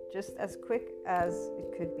be just as quick as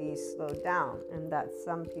it could be slowed down, and that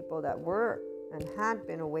some people that were and had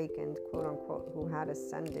been awakened, quote unquote, who had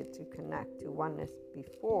ascended to connect to oneness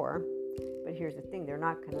before. But here's the thing, they're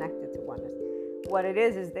not connected to oneness. What it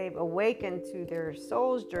is they've awakened to their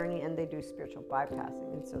soul's journey and they do spiritual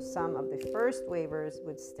bypassing. And so some of the first wavers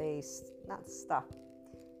would stay not stuck.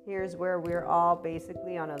 Here's where we're all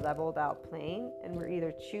basically on a leveled out plane, and we're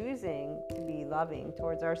either choosing to be loving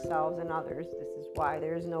towards ourselves and others. This is why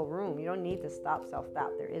there is no room. You don't need to stop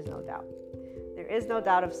self-doubt. There is no doubt. There is no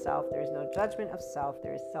doubt of self. There is no judgment of self.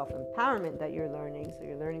 There is self-empowerment that you're learning. So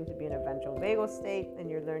you're learning to be in a ventral vagal state, and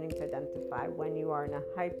you're learning to identify when you are in a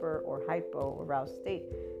hyper or hypo aroused state.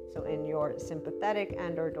 So in your sympathetic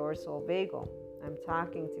and or dorsal vagal. I'm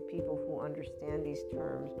talking to people who understand these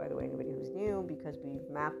terms, by the way, anybody who's new, because we've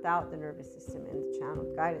mapped out the nervous system and the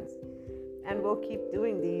channeled guidance. And we'll keep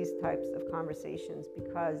doing these types of conversations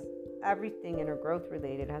because everything inner growth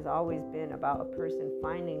related has always been about a person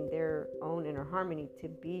finding their own inner harmony to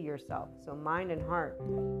be yourself. So mind and heart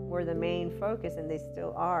were the main focus, and they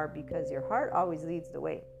still are, because your heart always leads the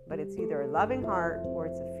way. But it's either a loving heart or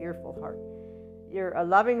it's a fearful heart. You're a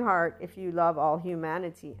loving heart if you love all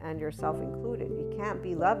humanity and yourself included. You can't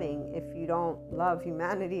be loving if you don't love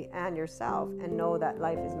humanity and yourself and know that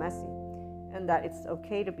life is messy and that it's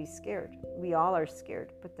okay to be scared. We all are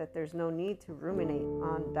scared, but that there's no need to ruminate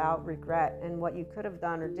on doubt, regret, and what you could have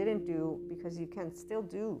done or didn't do, because you can still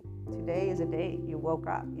do. Today is a day you woke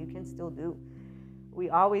up. You can still do. We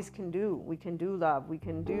always can do. We can do love. We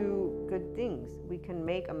can do good things. We can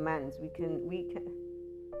make amends. We can.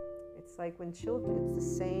 It's like when children, it's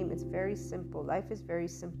the same. It's very simple. Life is very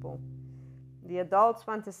simple. The adults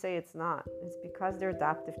want to say it's not. It's because they're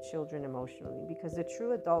adaptive children emotionally. Because the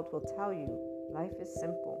true adult will tell you, life is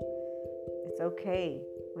simple. It's okay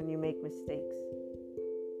when you make mistakes.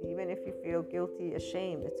 Even if you feel guilty,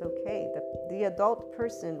 ashamed, it's okay. The adult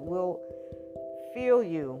person will feel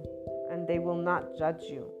you and they will not judge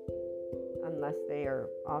you. Unless they are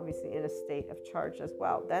obviously in a state of charge as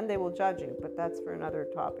well. Then they will judge you, but that's for another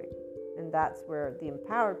topic. And that's where the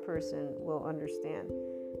empowered person will understand.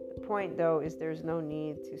 The point, though, is there's no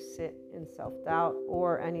need to sit in self-doubt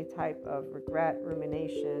or any type of regret,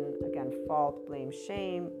 rumination, again, fault, blame,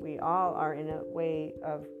 shame. We all are in a way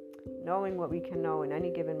of knowing what we can know in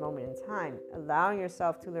any given moment in time. Allowing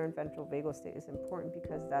yourself to learn ventral vagal state is important,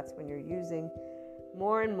 because that's when you're using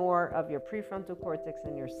more and more of your prefrontal cortex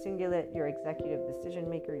and your cingulate, your executive decision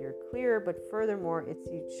maker, you're clear, but furthermore, it's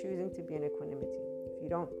you choosing to be in equanimity. If you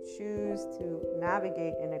don't choose to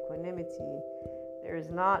navigate in equanimity, there is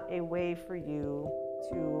not a way for you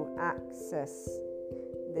to access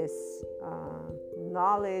this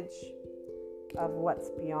knowledge of what's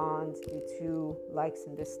beyond the two likes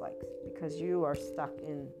and dislikes, because you are stuck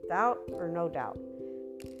in doubt or no doubt.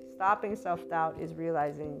 Stopping self-doubt is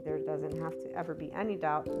realizing there doesn't have to ever be any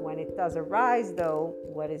doubt. When it does arise, though,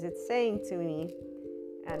 what is it saying to me?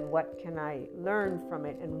 And what can I learn from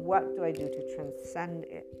it? And what do I do to transcend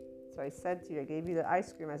it? So I said to you, I gave you the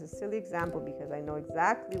ice cream as a silly example because I know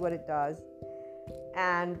exactly what it does.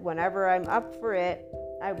 And whenever I'm up for it,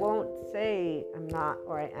 I won't say I'm not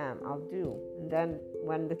or I am. I'll do. And then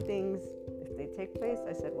when the things, if they take place,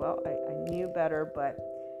 I said, well, I knew better, but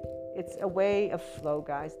it's a way of flow,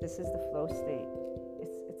 guys. This is the flow state.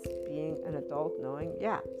 It's being an adult knowing,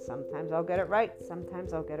 yeah, sometimes I'll get it right,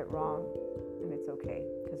 sometimes I'll get it wrong, and it's okay,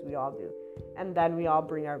 because we all do. And then we all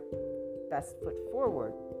bring our best foot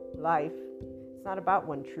forward. Life, it's not about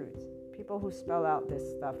one truth. People who spell out this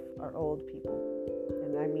stuff are old people,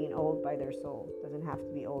 and I mean old by their soul. Doesn't have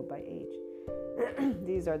to be old by age.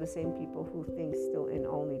 These are the same people who think still in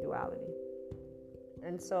only duality.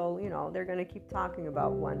 And so, they're going to keep talking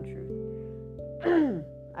about one truth.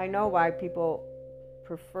 I know why people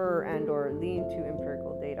prefer and or lean to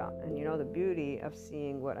empirical data. And the beauty of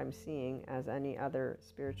seeing what I'm seeing, as any other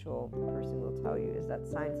spiritual person will tell you, is that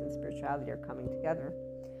science and spirituality are coming together.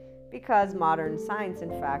 Because modern science, in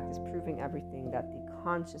fact, is proving everything that the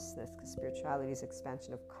consciousness, because spirituality is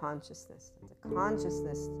expansion of consciousness. The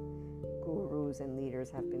consciousness gurus and leaders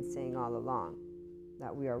have been saying all along.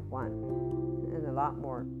 That we are one, and a lot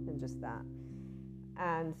more than just that.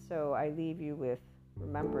 And so I leave you with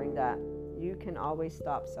remembering that you can always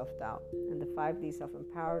stop self-doubt, and the 5D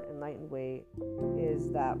self-empowered enlightened way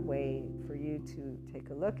is that way for you to take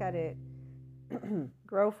a look at it,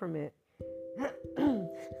 grow from it,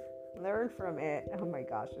 learn from it. Oh my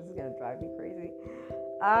gosh, this is gonna drive me crazy.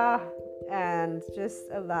 And just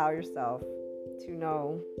allow yourself to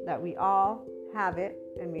know that we all have it,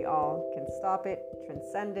 and we all can stop it,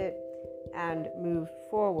 transcend it, and move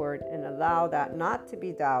forward, and allow that not to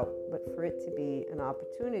be doubt, but for it to be an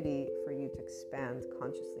opportunity for you to expand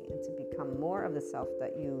consciously and to become more of the self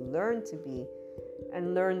that you learn to be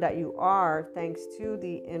and learn that you are, thanks to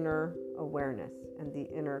the inner awareness and the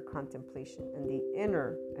inner contemplation and the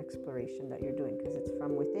inner exploration that you're doing, because it's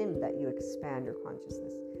from within that you expand your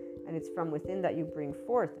consciousness, and it's from within that you bring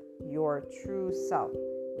forth your true self,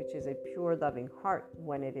 which is a pure loving heart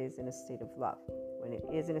when it is in a state of love. When it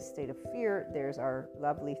is in a state of fear, there's our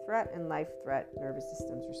lovely threat and life threat nervous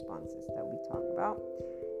system's responses that we talk about.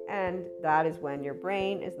 And that is when your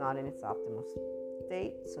brain is not in its optimal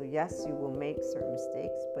state. So yes, you will make certain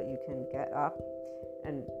mistakes, but you can get up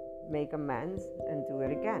and make amends and do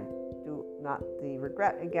it again. Do not the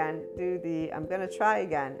regret again, do the I'm going to try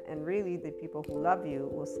again. And really the people who love you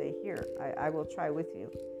will say, here, I will try with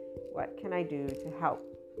you. What can I do to help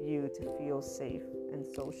you to feel safe and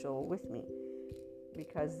social with me?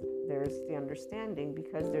 Because there's the understanding,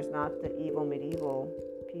 because there's not the evil medieval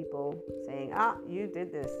people saying, you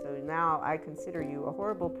did this, so now I consider you a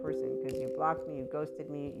horrible person because you blocked me, you ghosted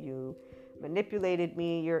me, you manipulated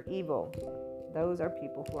me, you're evil. Those are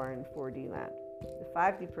people who are in 4D land. The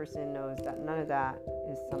 5D person knows that none of that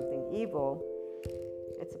is something evil.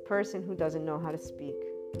 It's a person who doesn't know how to speak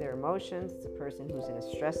their emotions. It's a person who's in a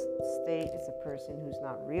stressed state. It's a person who's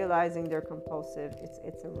not realizing they're compulsive.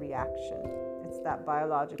 It's a reaction. It's that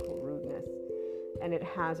biological rudeness, and it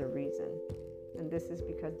has a reason. And this is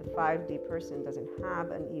because the 5D person doesn't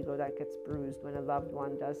have an ego that gets bruised when a loved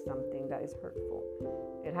one does something that is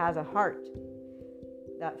hurtful. It has a heart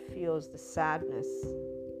that feels the sadness,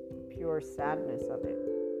 the pure sadness of it.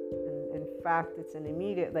 And in fact, it's an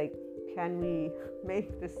immediate, can we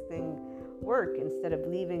make this thing work instead of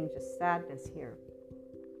leaving just sadness here?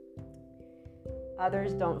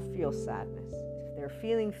 Others don't feel sadness. If they're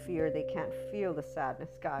feeling fear, they can't feel the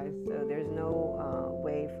sadness, guys. So there's no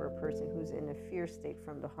way for a person who's in a fear state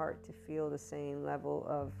from the heart to feel the same level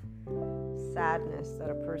of sadness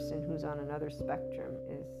that a person who's on another spectrum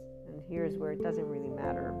is. And here's where it doesn't really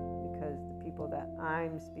matter, because the people that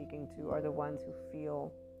I'm speaking to are the ones who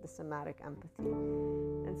feel the somatic empathy.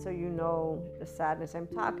 And so you know the sadness I'm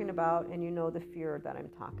talking about, and you know the fear that I'm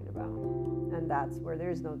talking about. And that's where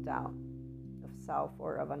there's no doubt of self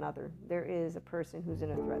or of another. There is a person who's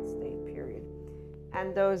in a threat state, period.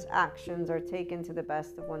 And those actions are taken to the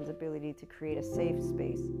best of one's ability to create a safe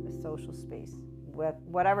space, a social space.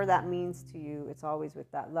 Whatever that means to you, it's always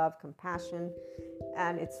with that love, compassion,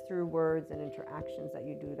 and it's through words and interactions that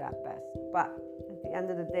you do that best. But at the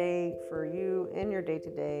end of the day, for you in your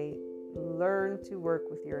day-to-day, learn to work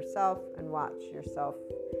with yourself and watch yourself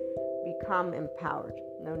become empowered.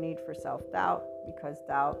 No need for self-doubt, because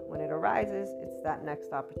doubt, when it arises, it's that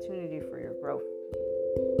next opportunity for your growth.